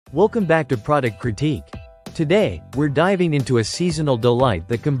Welcome back to Product Critique. Today, we're diving into a seasonal delight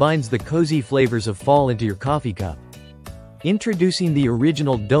that combines the cozy flavors of fall into your coffee cup. Introducing the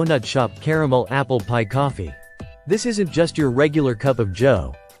original Donut Shop Caramel Apple Pie Coffee. This isn't just your regular cup of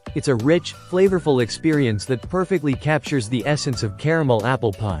joe. It's a rich, flavorful experience that perfectly captures the essence of caramel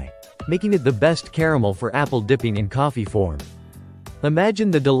apple pie, making it the best caramel for apple dipping in coffee form.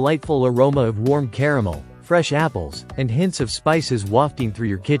 Imagine the delightful aroma of warm caramel, fresh apples, and hints of spices wafting through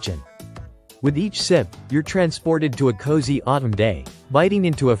your kitchen. With each sip, you're transported to a cozy autumn day, biting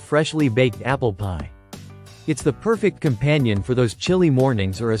into a freshly baked apple pie. It's the perfect companion for those chilly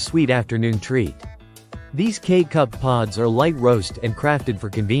mornings or a sweet afternoon treat. These K-Cup pods are light roast and crafted for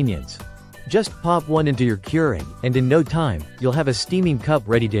convenience. Just pop one into your Keurig, and in no time, you'll have a steaming cup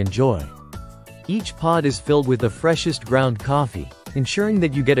ready to enjoy. Each pod is filled with the freshest ground coffee, ensuring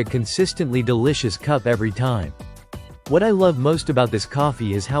that you get a consistently delicious cup every time. What I love most about this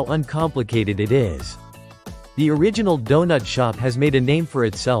coffee is how uncomplicated it is. The original Donut Shop has made a name for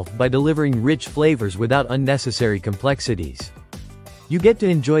itself by delivering rich flavors without unnecessary complexities. You get to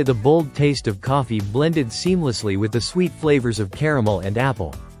enjoy the bold taste of coffee blended seamlessly with the sweet flavors of caramel and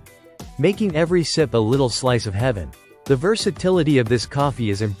apple, making every sip a little slice of heaven. The versatility of this coffee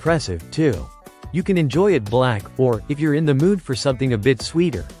is impressive, too. You can enjoy it black, or, if you're in the mood for something a bit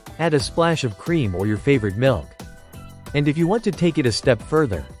sweeter, add a splash of cream or your favorite milk. And if you want to take it a step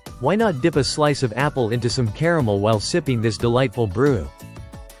further, why not dip a slice of apple into some caramel while sipping this delightful brew?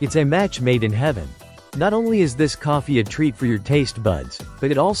 It's a match made in heaven. Not only is this coffee a treat for your taste buds,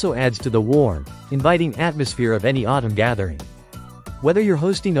 but it also adds to the warm, inviting atmosphere of any autumn gathering. Whether you're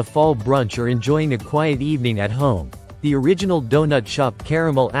hosting a fall brunch or enjoying a quiet evening at home, the original Donut Shop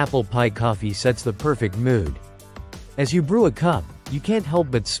Caramel Apple Pie Coffee sets the perfect mood. As you brew a cup, you can't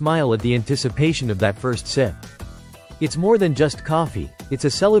help but smile at the anticipation of that first sip. It's more than just coffee, it's a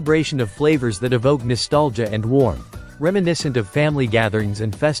celebration of flavors that evoke nostalgia and warmth, reminiscent of family gatherings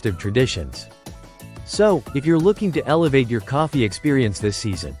and festive traditions. So, if you're looking to elevate your coffee experience this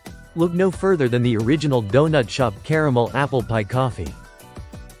season, look no further than the original Donut Shop Caramel Apple Pie Coffee.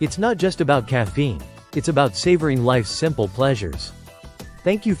 It's not just about caffeine. It's about savoring life's simple pleasures.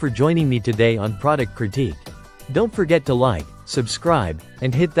 Thank you for joining me today on Product Critique. Don't forget to like, subscribe,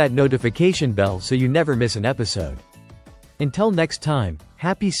 and hit that notification bell so you never miss an episode. Until next time,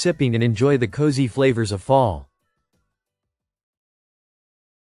 happy sipping and enjoy the cozy flavors of fall.